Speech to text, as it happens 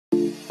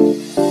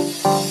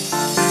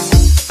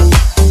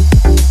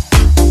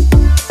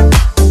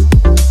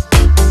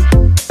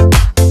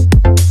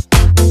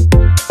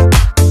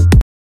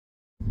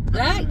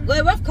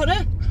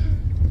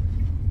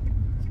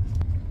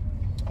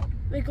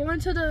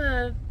to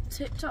the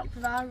TikTok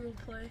viral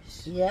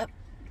place. Yep,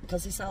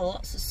 because they sell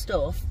lots of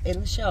stuff in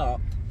the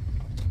shop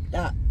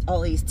that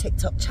all these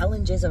TikTok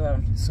challenges are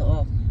on.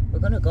 So we're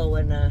going to go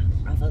and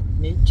have a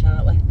mooch,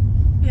 aren't we?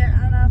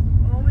 Yeah, and I've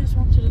always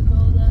wanted to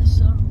go there,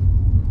 so...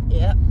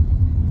 Yep.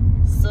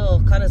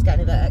 So Connor's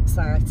getting a bit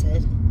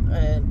excited.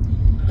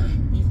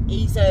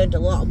 He's earned a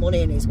lot of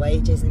money in his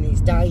wages and his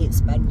diet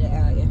spend it,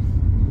 aren't you?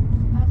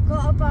 I've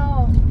got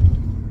about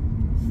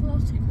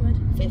 40 quid.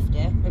 50.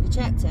 Have you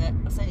checked it?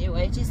 I sent you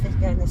wages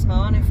again this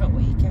morning for a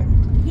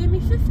weekend. You gave me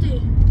 50?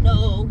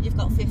 No, you've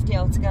got 50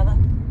 altogether.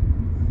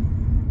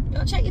 You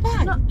want to check your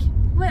bag?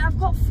 Wait, I've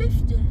got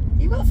 50.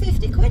 You've got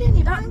 50 quid in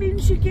your That bag.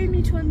 means you gave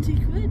me 20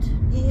 quid.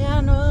 Yeah,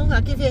 I know.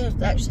 I'll give you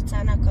the extra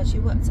 10 because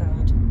you worked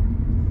hard.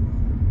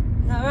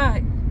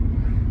 Alright.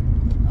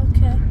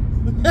 Okay.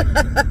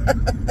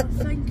 Well,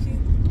 thank you.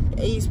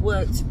 He's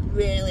worked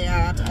really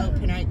hard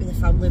helping out with the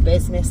family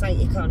business, ain't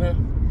you, Connor?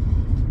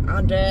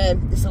 And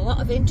there's a lot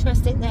of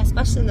interest in there,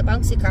 especially in the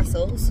bouncy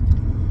castles.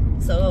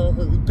 So it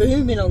was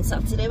booming on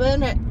Saturday,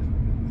 weren't it?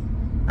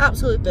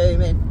 Absolutely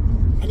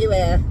booming.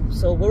 Anyway,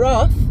 so we're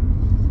off.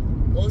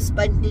 We're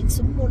spending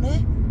some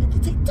money at the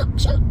TikTok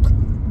shop.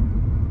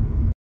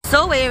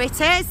 So here it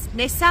is,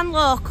 Nissan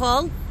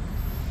Local,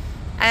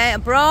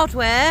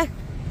 Broadway.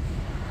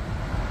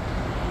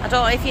 I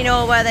don't know if you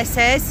know where this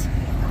is,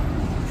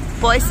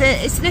 but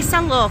it's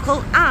Nissan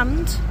Local,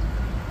 and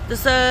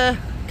there's a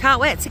can't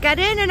wait to get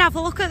in and have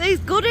a look at these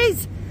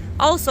goodies.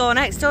 Also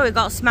next door we've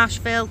got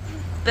Smashville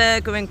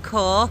Burger and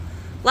Co.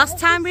 Last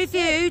time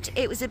reviewed,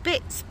 it was a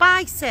bit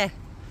spicy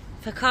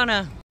for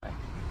Connor.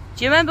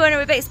 Do you remember when it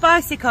was a bit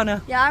spicy,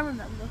 Connor? Yeah, I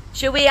remember.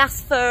 Should we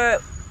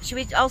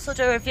also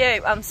do a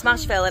review on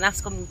Smashville and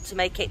ask them to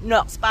make it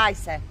not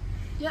spicy?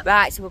 Yep.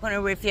 Right, so we're going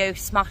to review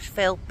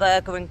Smashville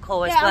Burger and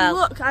Co as well.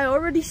 Yeah, look, I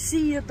already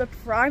see the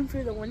prime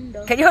through the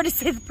window. Can you already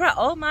see the prime?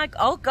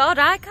 Oh God,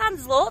 I can.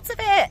 There's loads of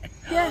it.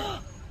 Yeah.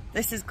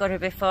 This is going to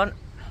be fun.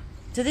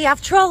 Do they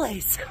have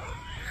trolleys?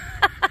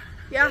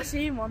 Yeah, I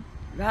seen one.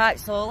 Right,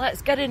 so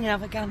let's get in and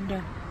have a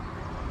gander.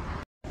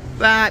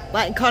 Right,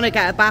 letting Connor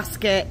get a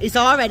basket. He's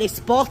already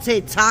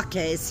spotted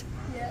Takis.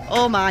 Yeah.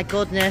 Oh my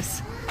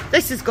goodness.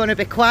 This is going to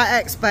be quite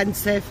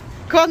expensive.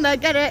 Come on then,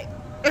 get it.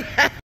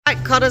 Right,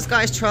 Connor's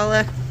got his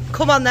trolley.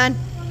 Come on then.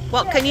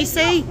 What can you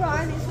see? It's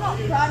not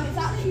prime, it's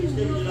actually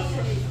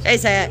Lucy.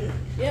 Is it?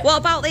 Yep. What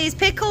about these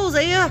pickles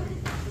here?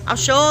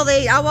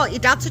 I want your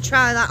dad to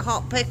try that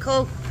hot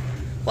pickle.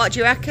 What do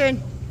you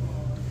reckon?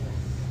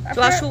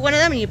 Do I show one of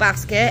them in your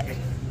basket?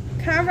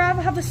 Can I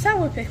rather have a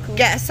sour pickle?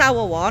 Get a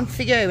sour one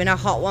for you and a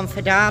hot one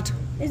for Dad.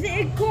 Is it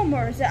a gum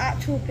or is it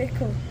actual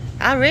pickle?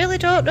 I really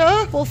don't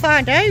know. We'll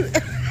find out.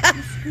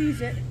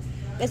 Squeeze it.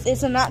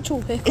 It's an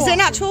actual pickle. Is it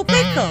an actual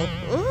pickle?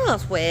 Oh,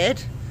 that's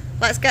weird.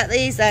 Let's get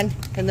these then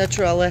in the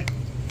trolley.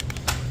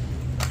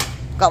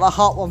 Got the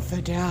hot one for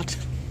Dad.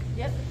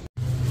 Yep.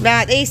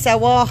 Right, these are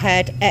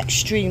Warhead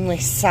extremely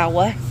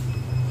sour.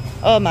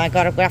 Oh my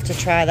God, I'm going to have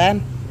to try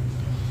them.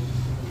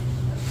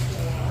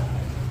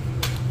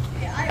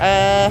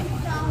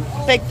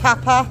 Big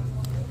pepper.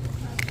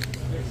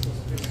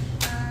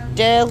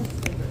 Dill.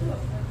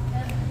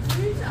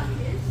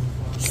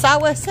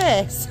 Sour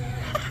sis.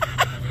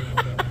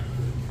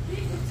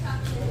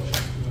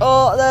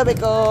 Oh, there we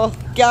go.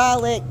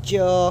 Garlic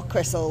Joe.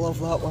 Chris will love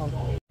that one.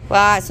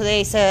 Right, so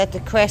these are the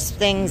crisp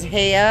things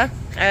here.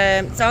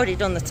 It's already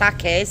done the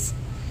Takis.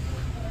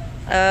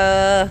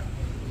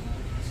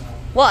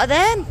 What are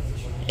them?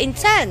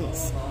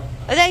 Intense.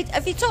 Are they?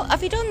 Have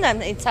you done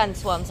them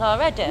intense ones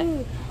already?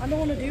 Ooh, I don't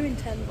want to do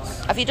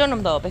intense. Have you done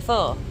them though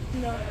before?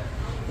 No.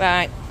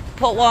 Right,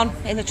 put one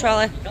in the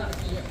trolley.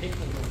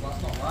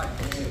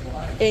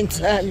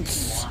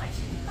 Intense.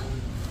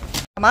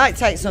 I might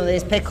take some of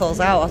these pickles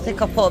out. I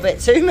think I put a bit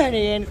too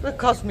many in. It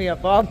cost me a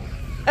bob.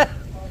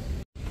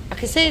 I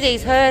can see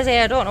these hers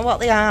here. I don't know what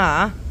they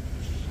are.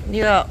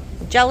 You got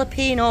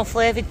jalapeno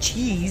flavoured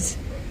cheese.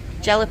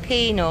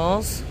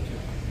 Jalapenos.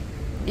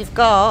 You've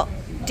got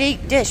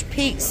deep dish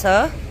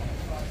pizza.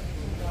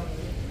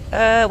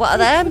 What are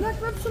them? Can I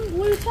grab some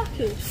blue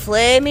Takis?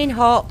 Flaming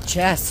hot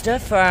Chester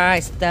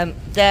fries. Them.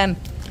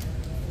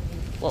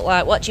 Look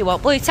like, what do you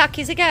want? Blue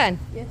Takis again?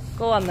 Yes.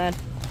 Go on then.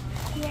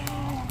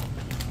 Yeah.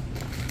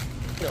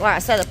 Like I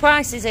said, the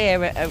prices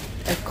here are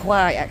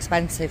quite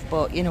expensive,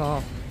 but you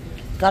know,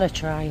 gotta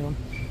try them.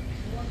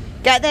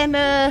 Get them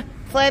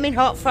flaming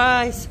hot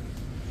fries.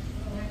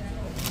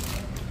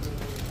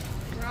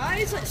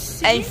 Fries, let's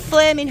see. And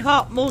flaming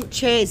hot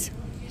munchies.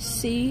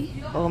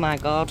 See. Oh my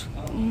God.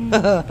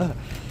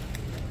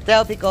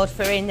 They'll be good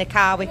for in the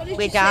car with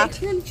Dad.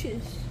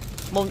 Munches.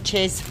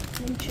 Munchies.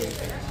 Munches.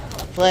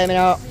 Flaming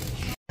hot.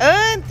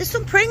 There's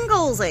some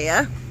Pringles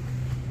here.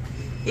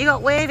 You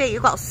got wavy, you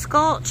got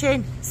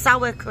scorching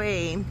sour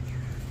cream,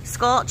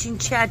 scorching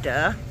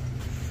cheddar,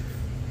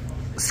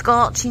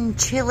 scorching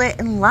chilli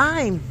and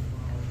lime.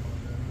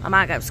 I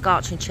might get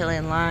scorching chilli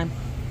and lime.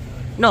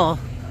 No,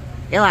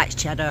 he likes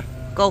cheddar.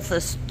 Go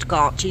for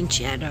scorching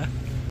cheddar.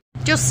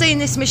 Just seen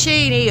this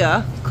machine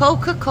here,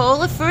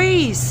 Coca-Cola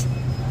Freeze.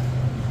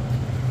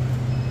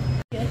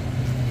 Yeah.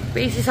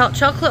 Reese's hot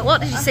chocolate.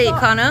 What did you see,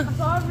 Connor? I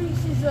thought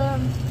Reese's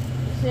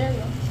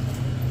cereal.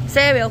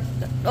 Cereal.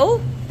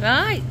 Oh,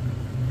 right.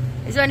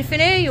 Is there anything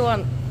here you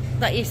want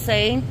that you've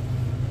seen?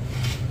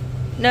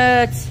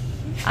 Nerds.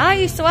 I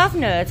used to have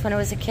Nerds when I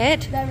was a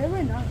kid. They're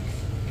really nice.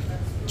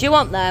 Do you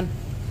want them?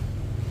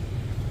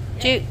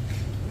 Do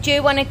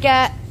you want to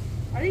get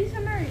Are these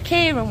American?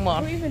 Kieran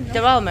one?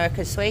 They're all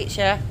American sweets,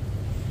 yeah.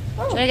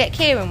 Oh. Do you want to get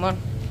Kieran one?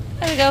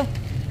 There we go.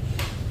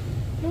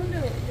 No wonder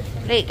it's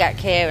different. I need to get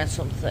Kieran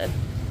something.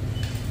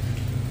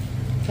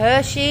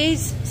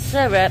 Hershey's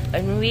syrup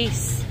and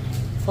Reese,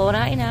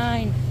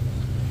 $4.99.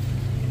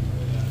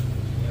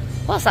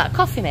 What's that?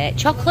 Coffee mate?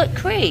 Chocolate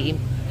cream?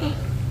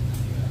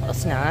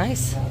 That's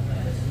nice.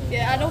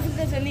 Yeah, I don't think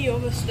there's any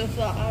other stuff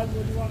that I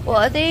would want.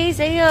 What are these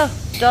here?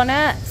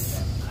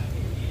 Donuts.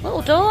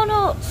 Little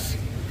donuts.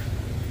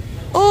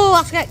 Oh, I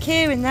have to get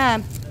Kieran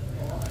them.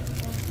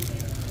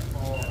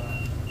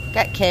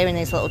 Get Kieran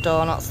these little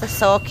donuts. They're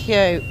so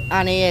cute.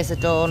 And he is a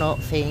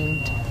donut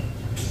fiend.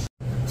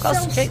 Got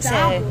some tricks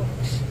here.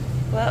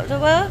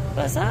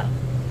 What's that?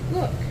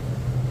 Look.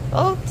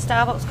 Oh,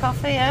 Starbucks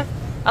coffee, yeah.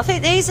 I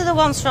think these are the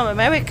ones from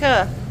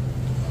America.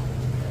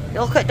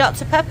 Look at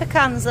Dr. Pepper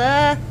cans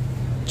there.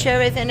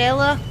 Cherry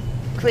vanilla,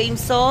 cream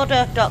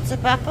soda, Dr.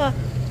 Pepper.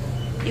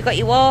 You've got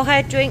your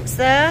Warhead drinks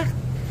there.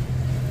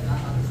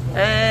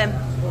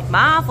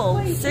 Marvel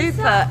Wait,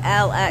 Super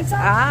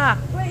LXR.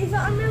 Wait, is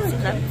that American?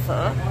 Seen them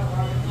before.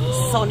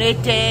 Sunny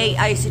D.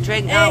 I used to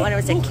drink that when I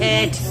was a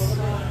kid.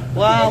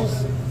 Wow.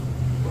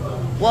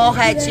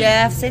 Warheads,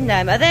 yeah, I've seen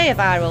them. Are they a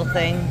viral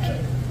thing?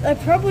 They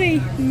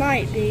probably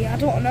might be, I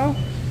don't know.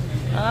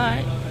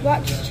 Alright.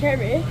 Wax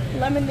cherry,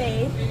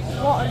 lemonade,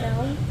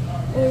 watermelon,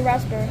 or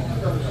raspberry.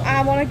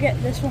 I want to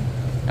get this one.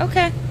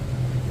 Okay.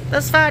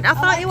 That's fine. I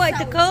thought like you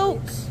wanted the sour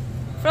Coke.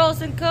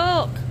 Frozen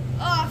Coke.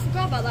 Oh, I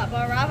forgot about that,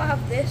 but I'd rather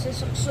have this. It's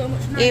so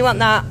much nicer. You want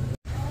that?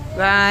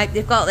 Right,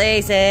 they've got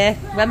these here.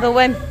 Remember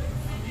when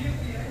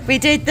we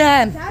did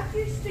them? Dad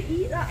used to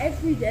eat that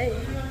every day.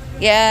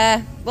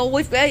 Yeah. Well,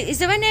 is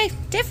there any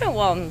different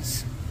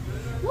ones?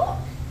 Look.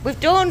 We've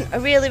done a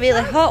really,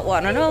 really hot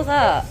one. I know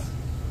that.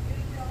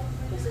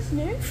 Is this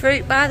new?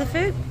 Fruit by the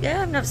Fruit.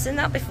 Yeah, I've never seen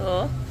that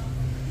before.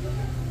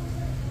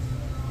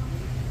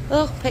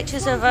 Oh,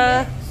 pictures of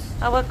our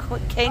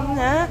king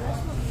there.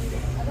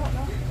 I don't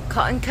know.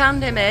 Cotton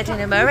candy made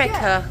in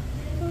America.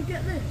 Can we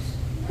get this?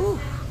 Ooh.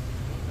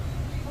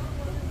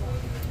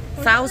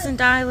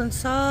 Thousand Island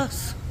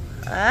sauce.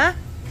 Can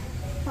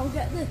we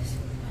get this?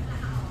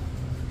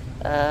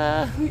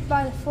 Fruit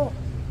by the foot.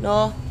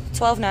 No,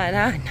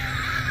 $12.99.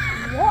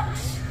 What?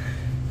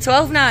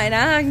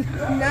 $12.99.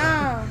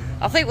 No.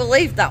 I think we'll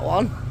leave that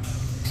one.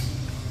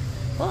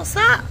 What's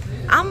that?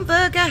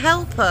 Hamburger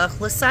Helper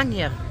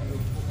lasagna.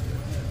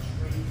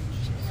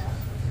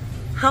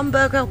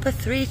 Hamburger Helper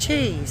 3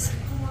 cheese.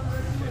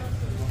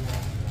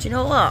 Do you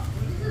know what?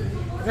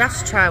 We have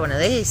to try one of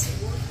these.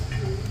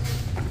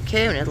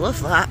 Kieran would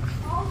love that.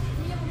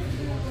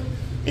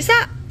 Is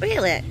that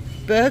really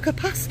burger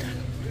pasta?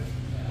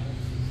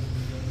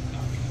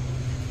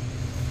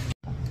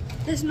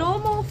 There's no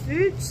more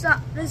foods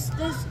that there's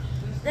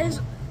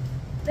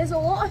a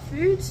lot of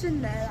foods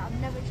in there that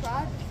I've never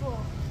tried before.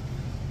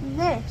 And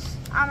this,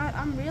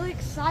 I'm really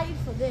excited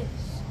for this.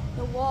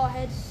 The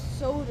Warhead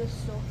soda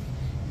stuff,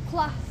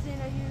 classed in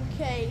a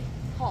UK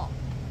hot.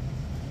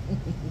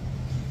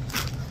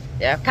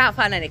 Yeah, I can't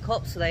find any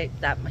cups for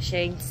that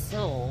machine,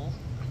 so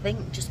I think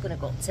I'm just going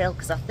to go till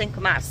because I think I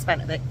might have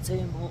spent a bit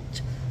too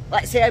much.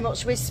 Let's see how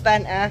much we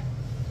spent here.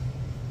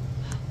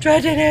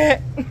 Dreading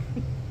it.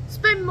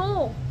 Spend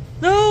more.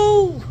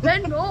 No.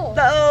 Spend more.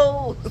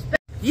 No.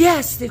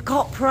 Yes, they've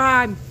got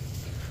Prime.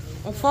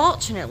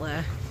 Unfortunately,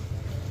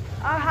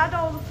 I had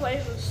all the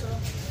flavours, so.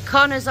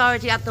 Connor's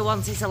already had the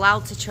ones he's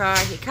allowed to try.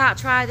 He can't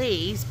try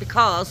these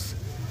because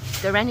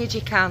they're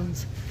energy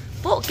cans.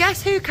 But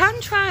guess who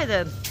can try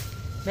them?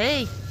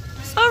 Me.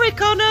 Sorry,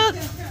 Connor.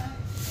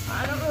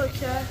 I don't really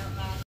care.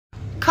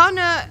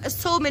 Connor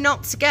has told me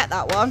not to get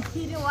that one.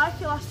 He didn't like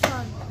it last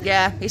time.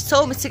 Yeah, he's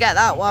told me to get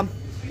that one.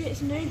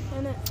 It's new,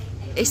 isn't it?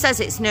 He says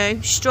it's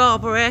new.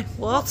 Strawberry,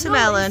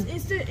 watermelon. No,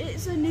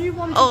 it's a new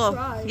one to Oh,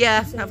 try.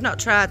 yeah, I've not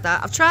tried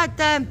that. I've tried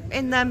them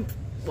in them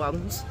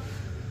ones.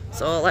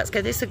 So let's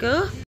give this a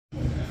go.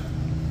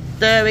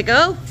 There we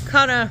go.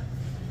 Connor,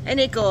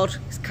 any good?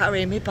 He's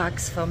carrying me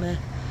bags for me.